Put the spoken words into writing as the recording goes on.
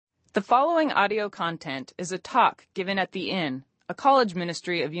The following audio content is a talk given at The Inn, a college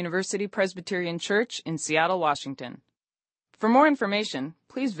ministry of University Presbyterian Church in Seattle, Washington. For more information,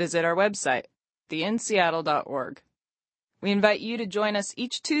 please visit our website, theinnseattle.org. We invite you to join us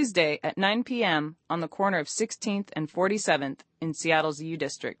each Tuesday at 9 p.m. on the corner of 16th and 47th in Seattle's U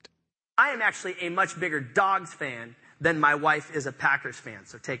District. I am actually a much bigger Dogs fan than my wife is a Packers fan,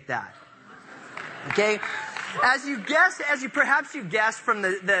 so take that. Okay? As you perhaps guessed from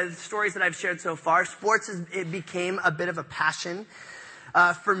the stories that I've shared so far, sports it became a bit of a passion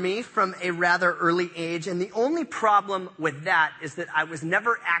for me from a rather early age. And the only problem with that is that I was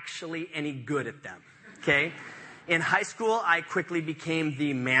never actually any good at them. Okay? In high school, I quickly became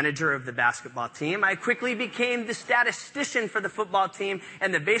the manager of the basketball team. I quickly became the statistician for the football team,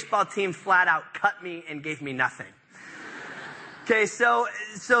 and the baseball team flat out cut me and gave me nothing. Okay, so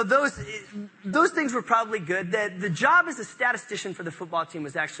those things were probably good. The job as a statistician for the football team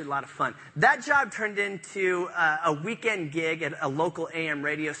was actually a lot of fun. That job turned into a weekend gig at a local AM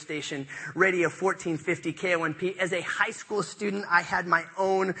radio station, Radio 1450 KONP. As a high school student, I had my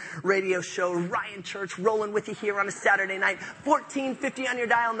own radio show, Ryan Church, rolling with you here on a Saturday night. 1450 on your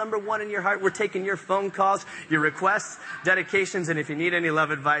dial, number one in your heart. We're taking your phone calls, your requests, dedications, and if you need any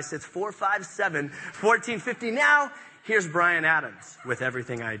love advice, it's 457-1450. Now, here's Bryan Adams with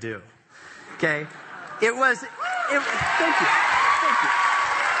Everything I Do. Okay? Thank you.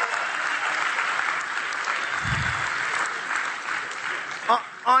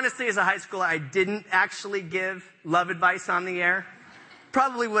 Honestly, as a high schooler, I didn't actually give love advice on the air.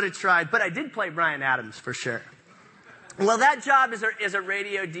 Probably would have tried, but I did play Bryan Adams for sure. Well, that job as a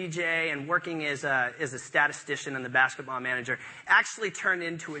radio DJ and working as a statistician and the basketball manager actually turned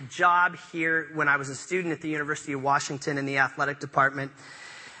into a job here when I was a student at the University of Washington in the athletic department.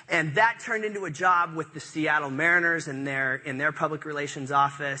 And that turned into a job with the Seattle Mariners in their public relations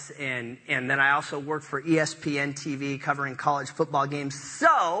office. And then I also worked for ESPN TV covering college football games.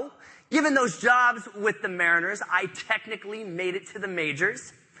 So, given those jobs with the Mariners, I technically made it to the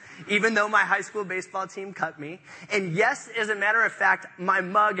majors, even though my high school baseball team cut me. And yes, as a matter of fact, my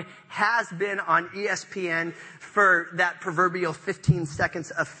mug has been on ESPN for that proverbial 15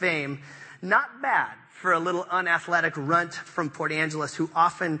 seconds of fame. Not bad for a little unathletic runt from Port Angeles who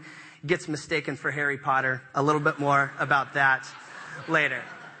often gets mistaken for Harry Potter. A little bit more about that later.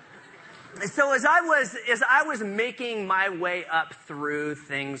 So as I was making my way up through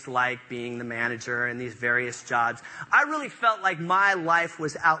things like being the manager and these various jobs, I really felt like my life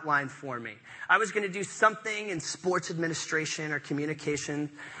was outlined for me. I was going to do something in sports administration or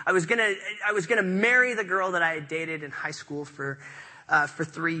communication. I was going to marry the girl that I had dated in high school for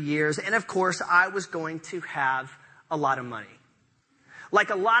 3 years, and of course, I was going to have a lot of money. Like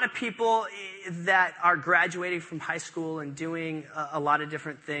a lot of people that are graduating from high school and doing a lot of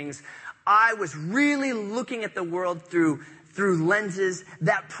different things, I was really looking at the world through lenses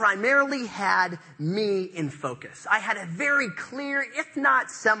that primarily had me in focus. I had a very clear, if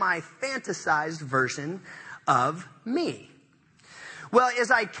not semi-fantasized version of me. Well, as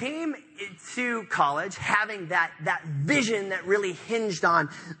I came to college, having that vision that really hinged on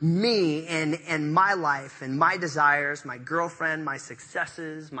me and my life and my desires, my girlfriend, my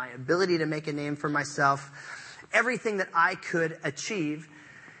successes, my ability to make a name for myself, everything that I could achieve,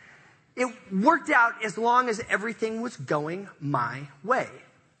 it worked out as long as everything was going my way.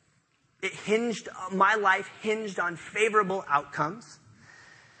 My life hinged on favorable outcomes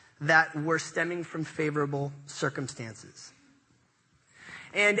that were stemming from favorable circumstances.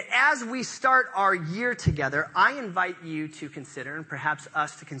 And as we start our year together, I invite you to consider, and perhaps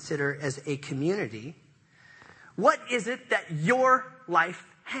us to consider as a community, what is it that your life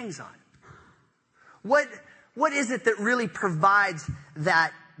hangs on? What is it that really provides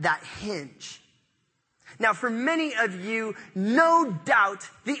that hinge? Now, for many of you, no doubt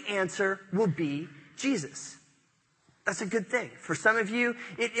the answer will be Jesus. That's a good thing. For some of you,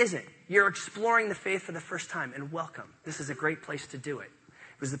 it isn't. You're exploring the faith for the first time, and welcome. This is a great place to do it.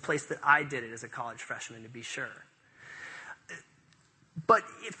 It was the place that I did it as a college freshman, to be sure. But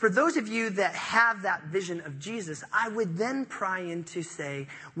for those of you that have that vision of Jesus, I would then pry in to say,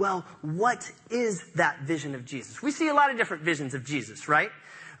 well, what is that vision of Jesus? We see a lot of different visions of Jesus, right?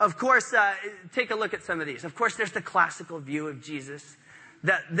 Of course, take a look at some of these. Of course, there's the classical view of Jesus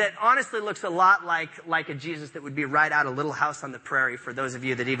that honestly looks a lot like a Jesus that would be right out of Little House on the Prairie, for those of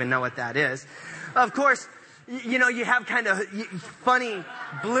you that even know what that is. Of course, you have kind of funny,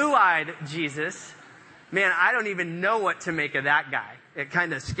 blue-eyed Jesus. Man, I don't even know what to make of that guy. It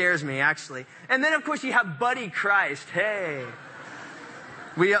kind of scares me, actually. And then, of course, you have Buddy Christ. Hey.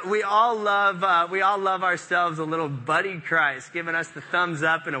 We all love ourselves a little buddy Christ, giving us the thumbs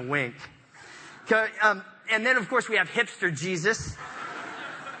up and a wink. And then, of course, we have hipster Jesus.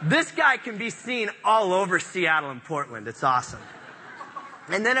 This guy can be seen all over Seattle and Portland. It's awesome.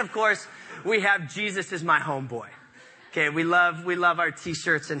 And then, of course, we have Jesus is my homeboy. Okay, we love our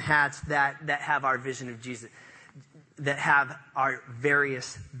T-shirts and hats that have our vision of Jesus, that have our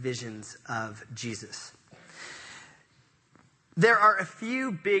various visions of Jesus. There are a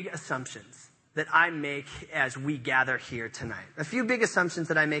few big assumptions that I make as we gather here tonight. A few big assumptions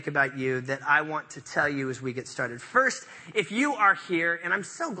that I make about you that I want to tell you as we get started. First, if you are here, and I'm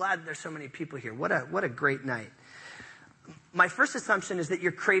so glad that there's so many people here. What a great night. My first assumption is that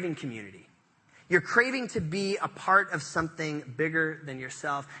you're craving community. You're craving to be a part of something bigger than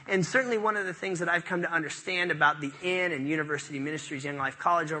yourself. And certainly one of the things that I've come to understand about the Inn and University Ministries, Young Life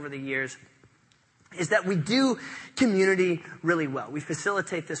College over the years is that we do community really well. We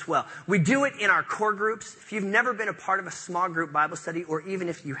facilitate this well. We do it in our core groups. If you've never been a part of a small group Bible study, or even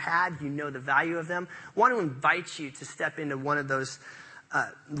if you had, you know the value of them, I want to invite you to step into one of those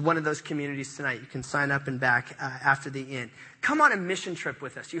communities tonight. You can sign up and back after the Inn. Come on a mission trip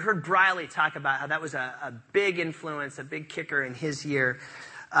with us. You heard Briley talk about how that was a big influence, a big kicker in his year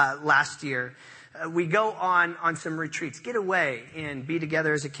last year. We go on some retreats, get away and be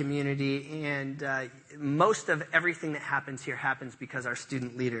together as a community. And most of everything that happens here happens because our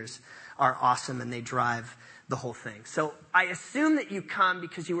student leaders are awesome and they drive the whole thing. So I assume that you come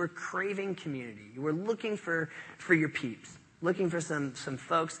because you were craving community. You were looking for your peeps, looking for some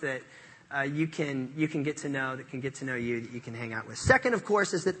folks that you can get to know, that can get to know you, that you can hang out with. Second, of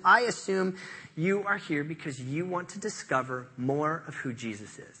course, is that I assume you are here because you want to discover more of who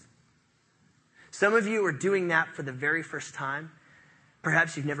Jesus is. Some of you are doing that for the very first time.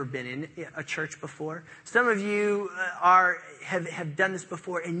 Perhaps you've never been in a church before. Some of you have done this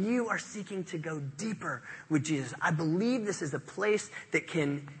before, and you are seeking to go deeper with Jesus. I believe this is a place that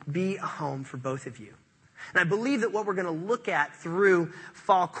can be a home for both of you. And I believe that what we're going to look at through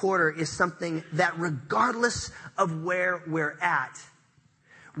fall quarter is something that regardless of where we're at,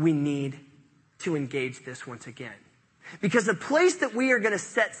 we need to engage this once again. Because the place that we are going to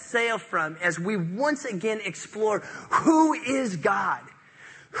set sail from as we once again explore who is God,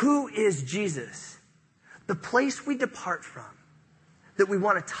 who is Jesus, the place we depart from, that we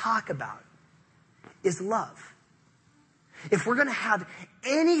want to talk about, is love. If we're going to have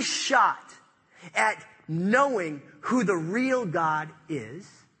any shot at knowing who the real God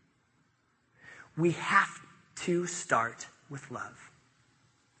is, we have to start with love.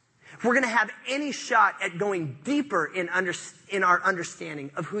 If we're going to have any shot at going deeper in our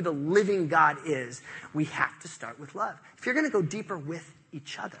understanding of who the living God is, we have to start with love. If you're going to go deeper with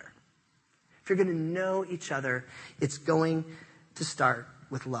each other, if you're going to know each other, it's going to start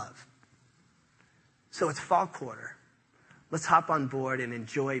with love. So it's fall quarter. Let's hop on board and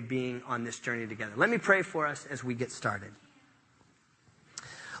enjoy being on this journey together. Let me pray for us as we get started.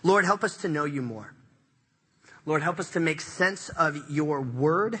 Lord, help us to know you more. Lord, help us to make sense of your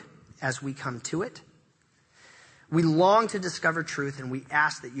word as we come to it. We long to discover truth, and we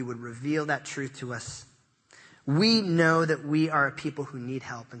ask that you would reveal that truth to us. We know that we are a people who need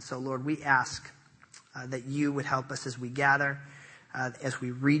help, and so, Lord, we ask that you would help us as we gather, as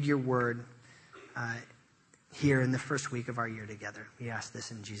we read your word here in the first week of our year together. We ask this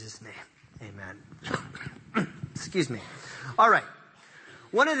in Jesus' name. Amen. Excuse me. All right.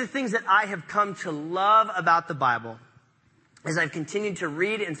 One of the things that I have come to love about the Bible, as I've continued to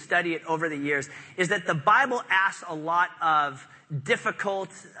read and study it over the years, is that the Bible asks a lot of difficult,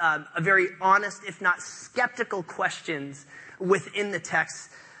 very honest, if not skeptical questions within the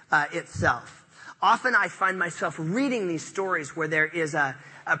text itself. Often I find myself reading these stories where there is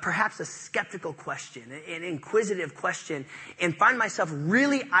perhaps a skeptical question, an inquisitive question, and find myself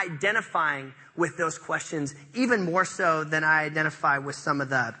really identifying with those questions, even more so than I identify with some of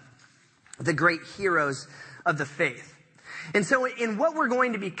the great heroes of the faith. And so in what we're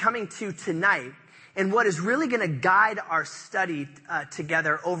going to be coming to tonight, and what is really going to guide our study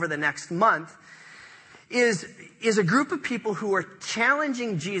together over the next month, is a group of people who are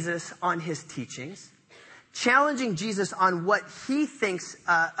challenging Jesus on his teachings, challenging Jesus on what he thinks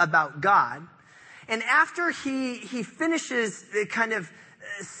about God. And after he finishes kind of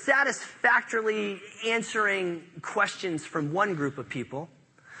satisfactorily answering questions from one group of people,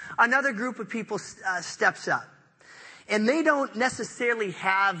 another group of people steps up. And they don't necessarily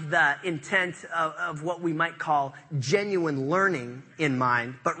have the intent of what we might call genuine learning in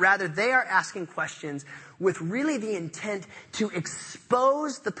mind, but rather they are asking questions with really the intent to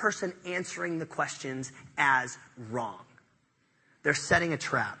expose the person answering the questions as wrong. They're setting a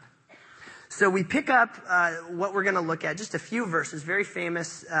trap. So we pick up what we're going to look at, just a few verses, very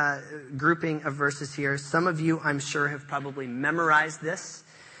famous grouping of verses here. Some of you, I'm sure, have probably memorized this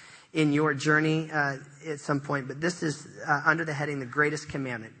in your journey at some point, but this is under the heading, The Greatest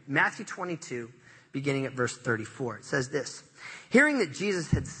Commandment. Matthew 22, beginning at verse 34. It says this: Hearing that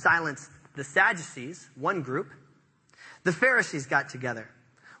Jesus had silenced the Sadducees, one group, the Pharisees got together.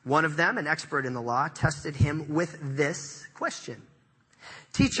 One of them, an expert in the law, tested him with this question: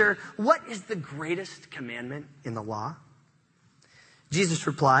 Teacher, what is the greatest commandment in the law? Jesus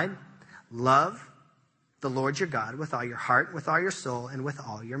replied, Love the Lord your God with all your heart, with all your soul, and with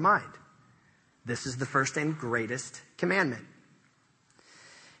all your mind. This is the first and greatest commandment.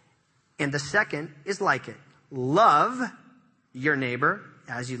 And the second is like it. Love your neighbor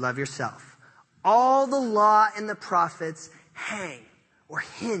as you love yourself. All the law and the prophets hang or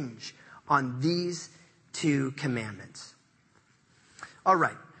hinge on these two commandments. All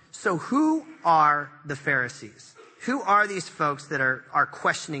right, so who are the Pharisees? Who are these folks that are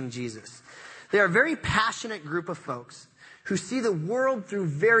questioning Jesus? They're a very passionate group of folks who see the world through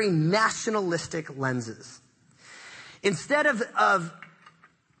very nationalistic lenses. Instead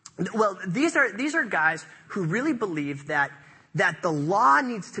these are guys who really believe that the law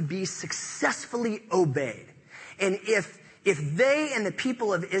needs to be successfully obeyed. And if they and the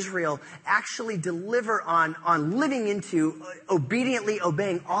people of Israel actually deliver on living into obediently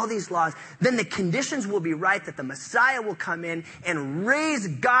obeying all these laws, then the conditions will be right that the Messiah will come in and raise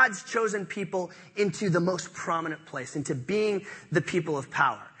God's chosen people into the most prominent place, into being the people of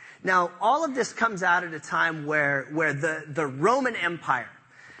power. Now, all of this comes out at a time where the Roman Empire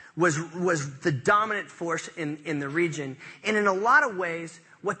was the dominant force in the region. And in a lot of ways,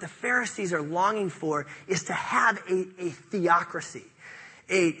 what the Pharisees are longing for is to have a theocracy,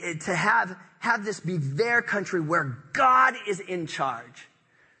 to have this be their country where God is in charge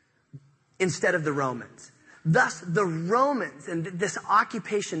instead of the Romans. Thus, the Romans and this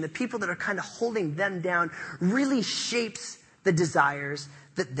occupation, the people that are kind of holding them down, really shapes the desires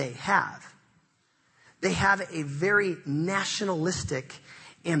that they have. They have a very nationalistic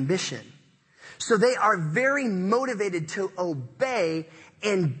ambition. So they are very motivated to obey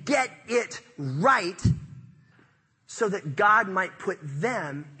and get it right so that God might put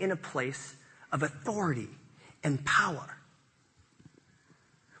them in a place of authority and power.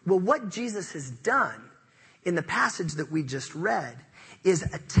 Well, what Jesus has done in the passage that we just read is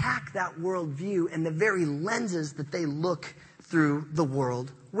attack that worldview and the very lenses that they look through the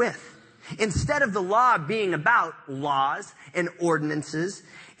world with. Instead of the law being about laws and ordinances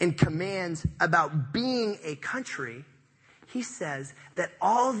and commands about being a country, he says that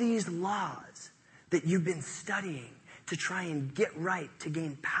all these laws that you've been studying to try and get right, to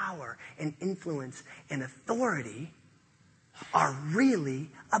gain power and influence and authority, are really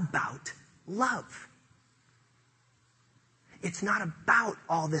about love. It's not about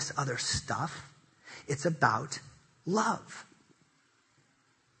all this other stuff. It's about love.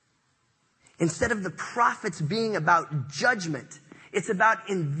 Instead of the prophets being about judgment, it's about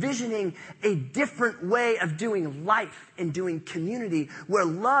envisioning a different way of doing life and doing community, where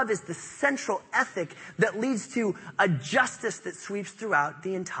love is the central ethic that leads to a justice that sweeps throughout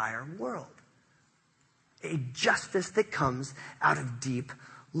the entire world. A justice that comes out of deep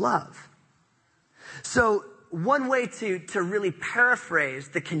love. So one way to really paraphrase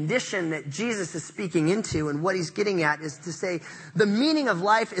the condition that Jesus is speaking into and what he's getting at is to say the meaning of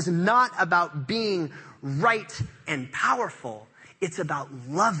life is not about being right and powerful. It's about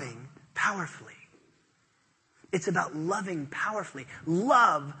loving powerfully. It's about loving powerfully.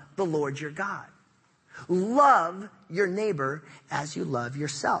 Love the Lord your God. Love your neighbor as you love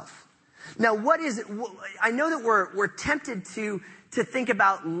yourself. Now, what is it? I know that we're tempted to think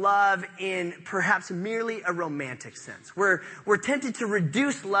about love in perhaps merely a romantic sense. We're tempted to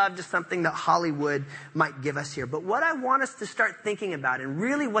reduce love to something that Hollywood might give us here. But what I want us to start thinking about, and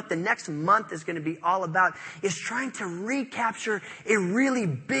really what the next month is going to be all about, is trying to recapture a really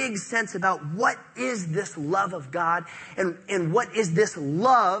big sense about what is this love of God and what is this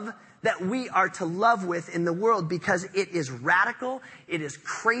love that we are to love with in the world, because it is radical, it is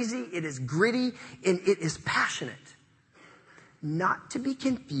crazy, it is gritty, and it is passionate. Not to be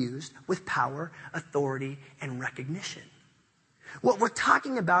confused with power, authority, and recognition. What we're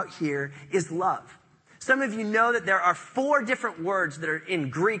talking about here is love. Some of you know that there are 4 different words that are in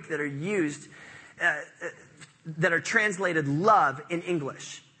Greek that are used, that are translated love in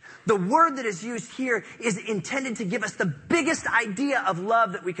English. The word that is used here is intended to give us the biggest idea of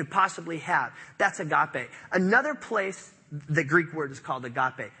love that we could possibly have. That's agape. Another place, the Greek word is called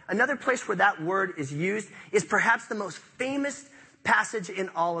agape. Another place where that word is used is perhaps the most famous passage in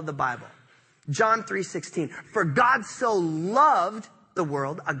all of the Bible. John 3:16. For God so loved the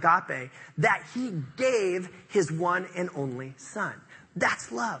world, agape, that he gave his one and only son.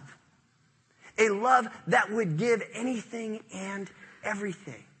 That's love. A love that would give anything and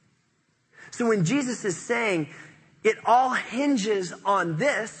everything. So when Jesus is saying it all hinges on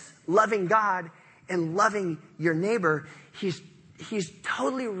this, loving God and loving your neighbor, he's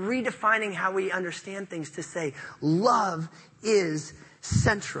totally redefining how we understand things to say love is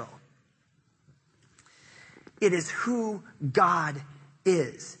central. It is who God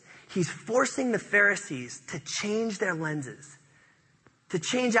is. He's forcing the Pharisees to change their lenses, to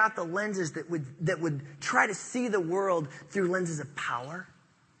change out the lenses that would try to see the world through lenses of power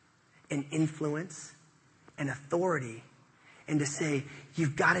and influence and authority, and to say,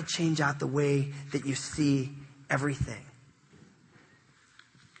 you've got to change out the way that you see everything.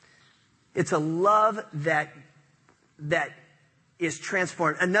 It's a love that is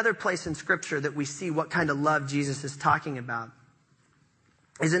transformed. Another place in Scripture that we see what kind of love Jesus is talking about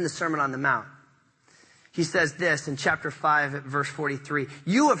is in the Sermon on the Mount. He says this in chapter 5 at verse 43.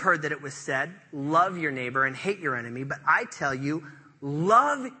 You have heard that it was said, love your neighbor and hate your enemy, but I tell you,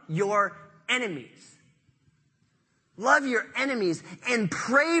 love your enemies. Love your enemies and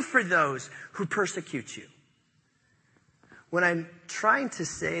pray for those who persecute you. When I'm trying to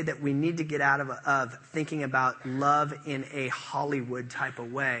say that we need to get out of thinking about love in a Hollywood type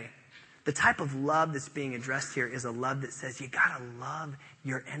of way, the type of love that's being addressed here is a love that says you gotta love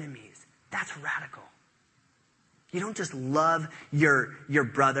your enemies. That's radical. You don't just love your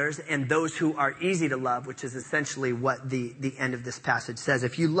brothers and those who are easy to love, which is essentially what the end of this passage says.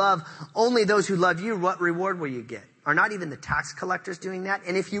 If you love only those who love you, what reward will you get? Are not even the tax collectors doing that?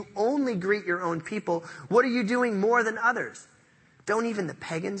 And if you only greet your own people, what are you doing more than others? Don't even the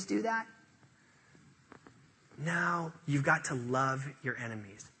pagans do that? No, you've got to love your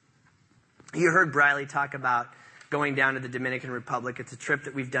enemies. You heard Briley talk about going down to the Dominican Republic. It's a trip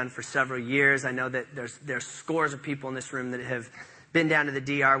that we've done for several years. I know that there's scores of people in this room that have been down to the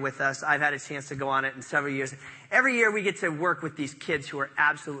DR with us. I've had a chance to go on it in several years. Every year we get to work with these kids who are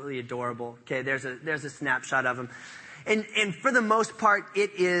absolutely adorable. Okay, there's a snapshot of them. And for the most part,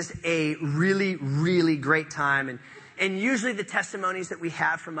 it is a really, really great time. And usually the testimonies that we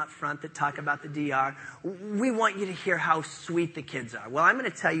have from up front that talk about the DR, we want you to hear how sweet the kids are. Well, I'm going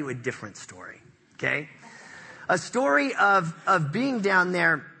to tell you a different story, okay? A story of being down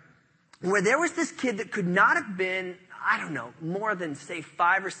there where there was this kid that could not have been, I don't know, more than, say,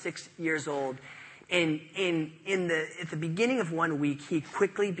 5 or 6 years old. And at the beginning of 1 week, he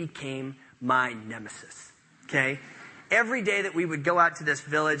quickly became my nemesis, okay? Every day that we would go out to this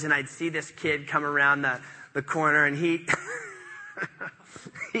village and I'd see this kid come around the corner and he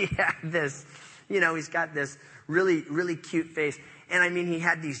had this, he's got this really, really cute face. And I mean, he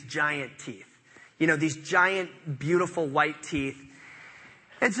had these giant teeth, these giant, beautiful white teeth.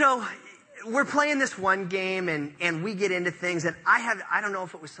 And so we're playing this one game and we get into things and I don't know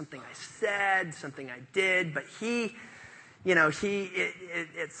if it was something I said, something I did, but he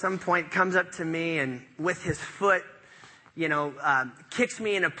at some point comes up to me and with his foot, kicks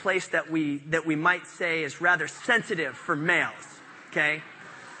me in a place that we might say is rather sensitive for males, okay?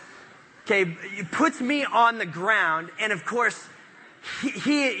 Okay, he puts me on the ground, and of course,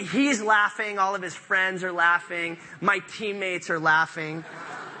 he's laughing, all of his friends are laughing, my teammates are laughing,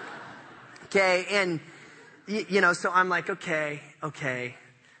 okay, and, so I'm like, okay, I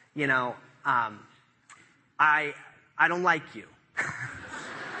don't like you.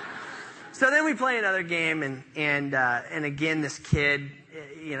 So then we play another game, and again, this kid,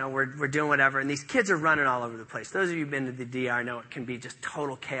 we're doing whatever, and these kids are running all over the place. Those of you who've been to the DR know it can be just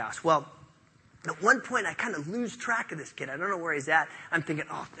total chaos. Well, at one point, I kind of lose track of this kid. I don't know where he's at. I'm thinking,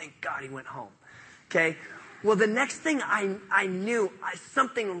 oh, thank God he went home. Okay? Well, the next thing I knew,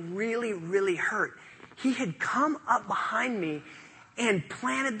 something really, really hurt. He had come up behind me and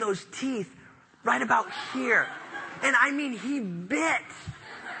planted those teeth right about here. And I mean, he bit.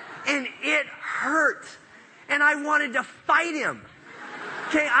 And it hurt. And I wanted to fight him.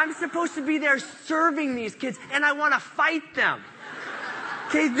 Okay, I'm supposed to be there serving these kids, and I want to fight them.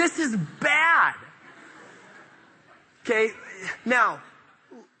 Okay, this is bad. Okay, now,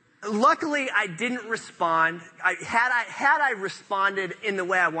 luckily I didn't respond. Had I responded in the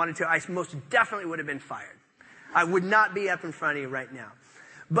way I wanted to, I most definitely would have been fired. I would not be up in front of you right now.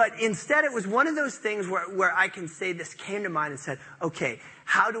 But instead, it was one of those things where I can say this came to mind and said, okay,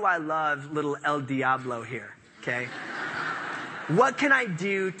 how do I love little El Diablo here? Okay? What can I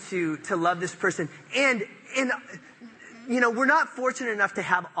do to love this person? And we're not fortunate enough to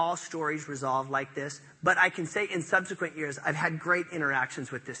have all stories resolved like this, but I can say in subsequent years, I've had great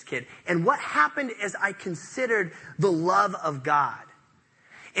interactions with this kid. And what happened is I considered the love of God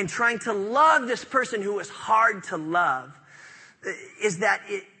and trying to love this person who was hard to love is that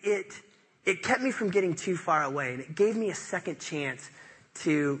it kept me from getting too far away, and it gave me a second chance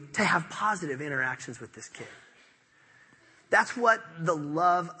to have positive interactions with this kid. That's what the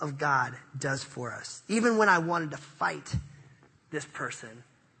love of God does for us. Even when I wanted to fight this person,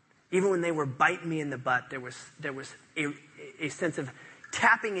 even when they were biting me in the butt, there was a sense of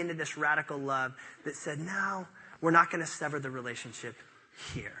tapping into this radical love that said, no, we're not going to sever the relationship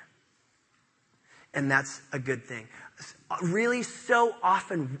here. And that's a good thing. Really, so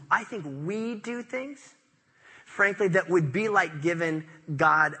often, I think we do things, frankly, that would be like giving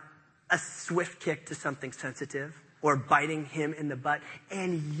God a swift kick to something sensitive or biting him in the butt.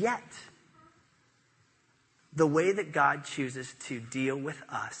 And yet, the way that God chooses to deal with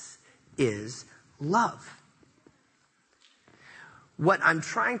us is love. What I'm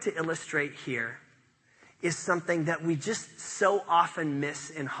trying to illustrate here is something that we just so often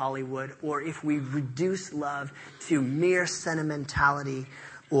miss in Hollywood, or if we reduce love to mere sentimentality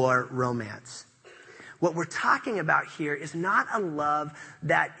or romance. What we're talking about here is not a love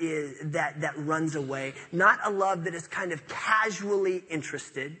that runs away, not a love that is kind of casually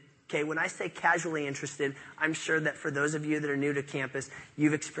interested. Okay, when I say casually interested, I'm sure that for those of you that are new to campus,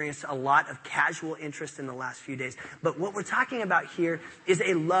 you've experienced a lot of casual interest in the last few days. But what we're talking about here is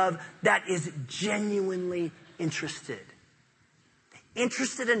a love that is genuinely interested.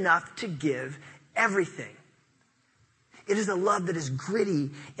 Interested enough to give everything. It is a love that is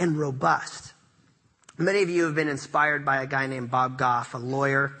gritty and robust. Many of you have been inspired by a guy named Bob Goff, a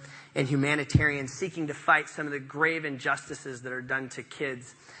lawyer and humanitarian seeking to fight some of the grave injustices that are done to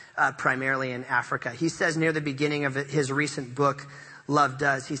kids, primarily in Africa. He says near the beginning of his recent book, Love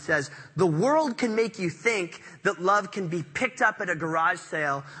Does, he says, the world can make you think that love can be picked up at a garage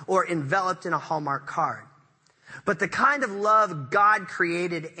sale or enveloped in a Hallmark card. But the kind of love God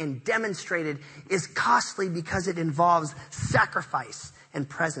created and demonstrated is costly because it involves sacrifice and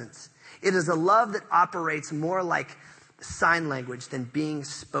presence. It is a love that operates more like sign language than being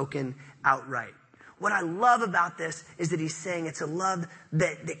spoken outright. What I love about this is that he's saying it's a love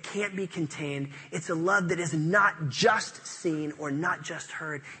that can't be contained. It's a love that is not just seen or not just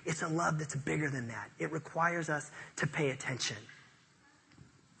heard. It's a love that's bigger than that. It requires us to pay attention.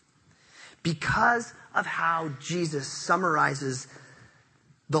 Because of how Jesus summarizes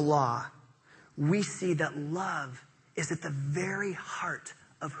the law, we see that love is at the very heart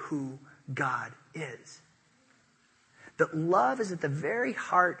of who God is. That love is at the very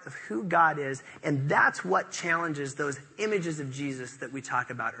heart of who God is, and that's what challenges those images of Jesus that we talked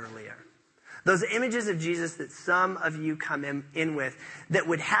about earlier. Those images of Jesus that some of you come in with that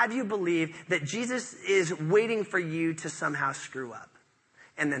would have you believe that Jesus is waiting for you to somehow screw up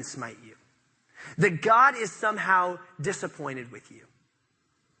and then smite you. That God is somehow disappointed with you.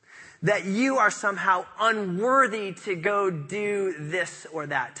 That you are somehow unworthy to go do this or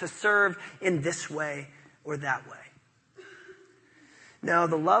that, to serve in this way or that way. No,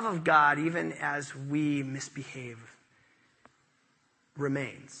 the love of God, even as we misbehave,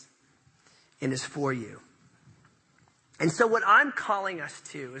 remains and is for you. And so what I'm calling us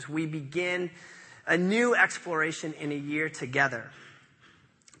to as we begin a new exploration in a year together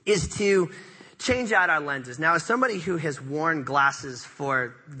is to change out our lenses. Now, as somebody who has worn glasses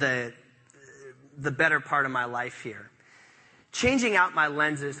for the better part of my life here, changing out my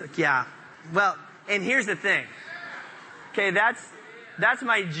lenses, and here's the thing. Okay, that's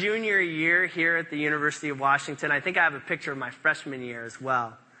my junior year here at the University of Washington. I think I have a picture of my freshman year as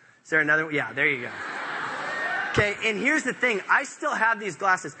well. Is there another? Yeah, there you go. Okay, and here's the thing. I still have these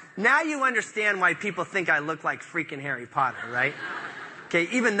glasses. Now you understand why people think I look like freaking Harry Potter, right? Okay,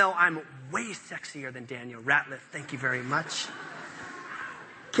 even though I'm way sexier than Daniel Ratliff. Thank you very much.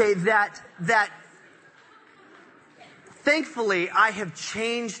 Okay, that thankfully I have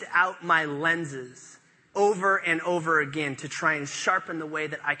changed out my lenses over and over again to try and sharpen the way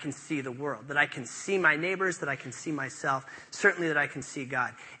that I can see the world, that I can see my neighbors, that I can see myself, certainly that I can see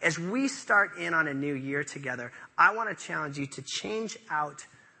God. As we start in on a new year together, I want to challenge you to change out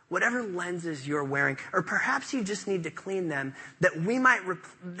whatever lenses you're wearing, or perhaps you just need to clean them, that we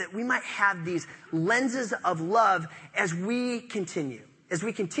might have these lenses of love as we continue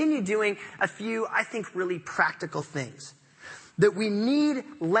doing a few, I think, really practical things. That we need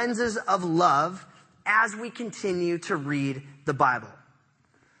lenses of love as we continue to read the Bible.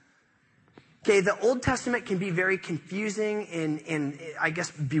 Okay, the Old Testament can be very confusing and I guess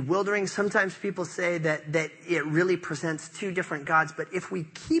bewildering. Sometimes people say that it really presents two different gods. But if we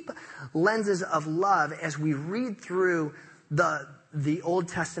keep lenses of love as we read through the Old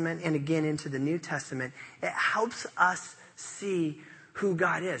Testament and again into the New Testament, it helps us see who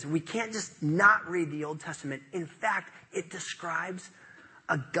God is. We can't just not read the Old Testament. In fact, it describes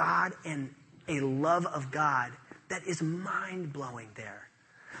a God and a love of God that is mind-blowing there.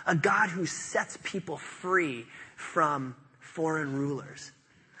 A God who sets people free from foreign rulers.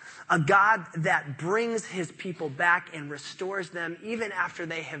 A God that brings his people back and restores them even after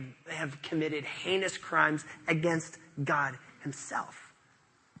they have committed heinous crimes against God himself.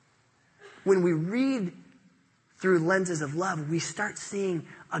 When we read through lenses of love, we start seeing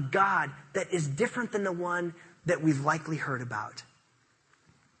a God that is different than the one that we've likely heard about.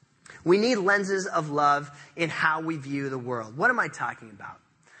 We need lenses of love in how we view the world. What am I talking about?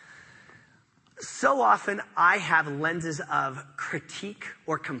 So often I have lenses of critique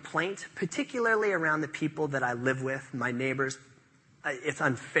or complaint, particularly around the people that I live with, my neighbors. It's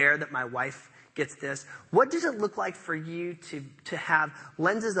unfair that my wife gets this. What does it look like for you to have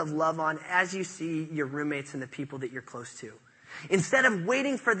lenses of love on as you see your roommates and the people that you're close to? Instead of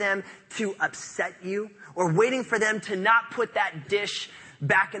waiting for them to upset you or waiting for them to not put that dish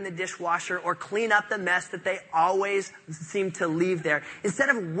back in the dishwasher or clean up the mess that they always seem to leave there. Instead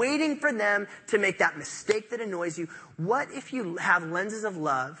of waiting for them to make that mistake that annoys you, what if you have lenses of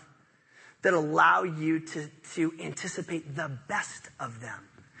love that allow you to anticipate the best of them?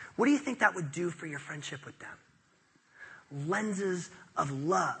 What do you think that would do for your friendship with them? Lenses of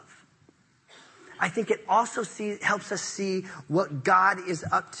love. I think it also helps us see what God is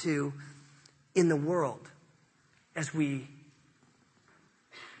up to in the world as we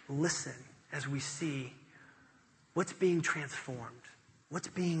listen, as we see what's being transformed, what's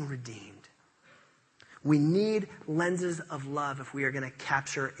being redeemed. We need lenses of love if we are going to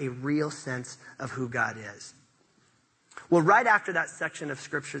capture a real sense of who God is. Well, right after that section of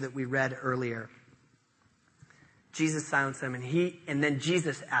scripture that we read earlier, Jesus silenced them and then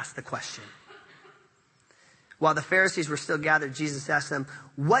Jesus asked the question. While the Pharisees were still gathered, Jesus asked them,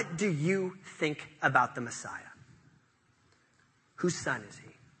 "What do you think about the Messiah? Whose son is he?"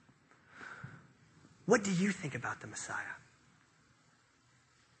 What do you think about the Messiah?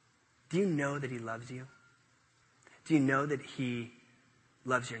 Do you know that he loves you? Do you know that he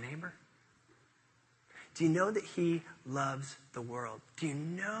loves your neighbor? Do you know that he loves the world? Do you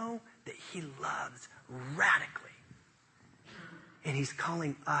know that he loves radically? And he's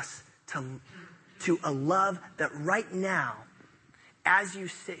calling us to a love that right now, as you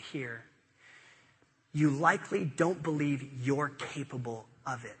sit here, you likely don't believe you're capable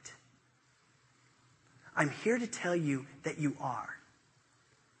of it. I'm here to tell you that you are,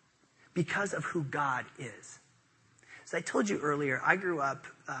 because of who God is. As I told you earlier, I grew up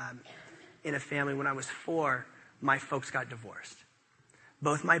in a family. When I was 4, my folks got divorced.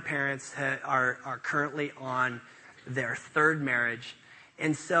 Both my parents are currently on their 3rd marriage.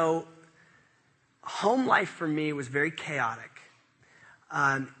 And so home life for me was very chaotic.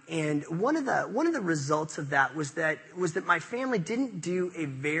 And one of the results of that was that my family didn't do a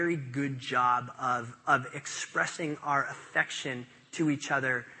very good job of expressing our affection to each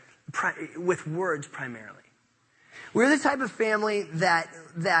other with words primarily. We're the type of family that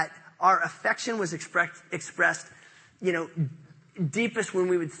our affection was expressed, deepest when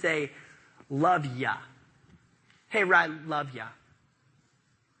we would say, "Love ya." Hey, Ryan, love ya.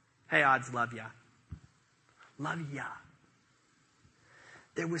 Hey, Odds, love ya. Love ya.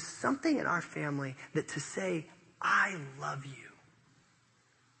 There was something in our family that to say, "I love you,"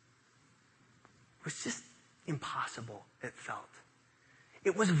 was just impossible, it felt.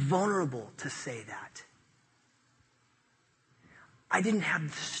 It was vulnerable to say that. I didn't have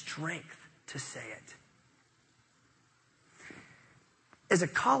the strength to say it. As a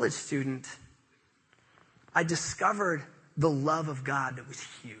college student, I discovered the love of God that was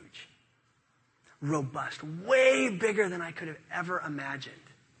huge. Robust, way bigger than I could have ever imagined.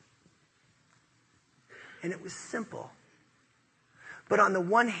 And it was simple. But on the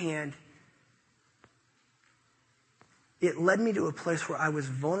one hand, it led me to a place where I was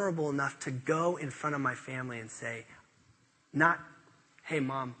vulnerable enough to go in front of my family and say, not, "Hey,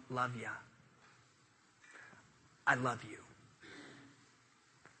 Mom, love ya." I love you.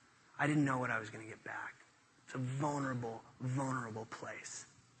 I didn't know what I was going to get back. It's a vulnerable, vulnerable place.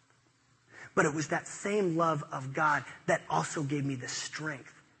 But it was that same love of God that also gave me the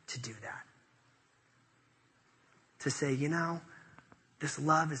strength to do that. To say, this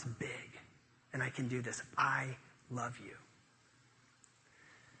love is big, and I can do this. I love you.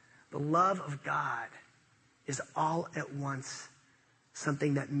 The love of God is all at once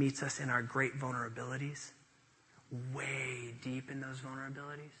something that meets us in our great vulnerabilities, way deep in those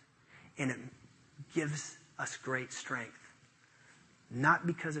vulnerabilities, and it gives us great strength, not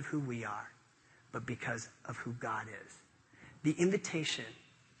because of who we are, but because of who God is. The invitation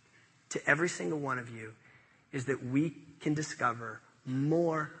to every single one of you is that we can discover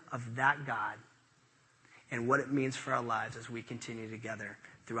more of that God and what it means for our lives as we continue together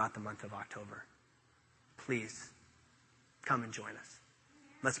throughout the month of October. Please, come and join us.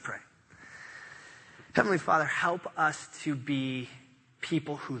 Let's pray. Heavenly Father, help us to be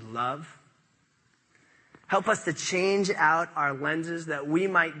people who love. Help us to change out our lenses that we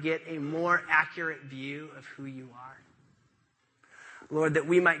might get a more accurate view of who you are. Lord, that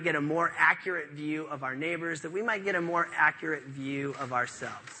we might get a more accurate view of our neighbors, that we might get a more accurate view of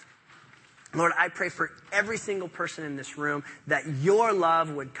ourselves. Lord, I pray for every single person in this room that your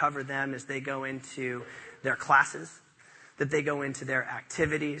love would cover them as they go into their classes, that they go into their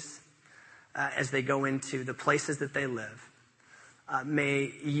activities, as they go into the places that they live.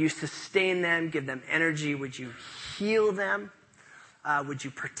 May you sustain them, give them energy. Would you heal them? Would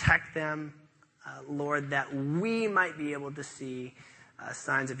you protect them? Lord, that we might be able to see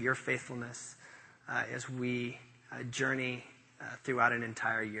signs of your faithfulness as we journey throughout an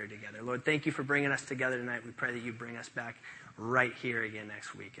entire year together. Lord, thank you for bringing us together tonight. We pray that you bring us back right here again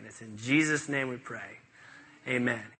next week. And it's in Jesus' name we pray. Amen.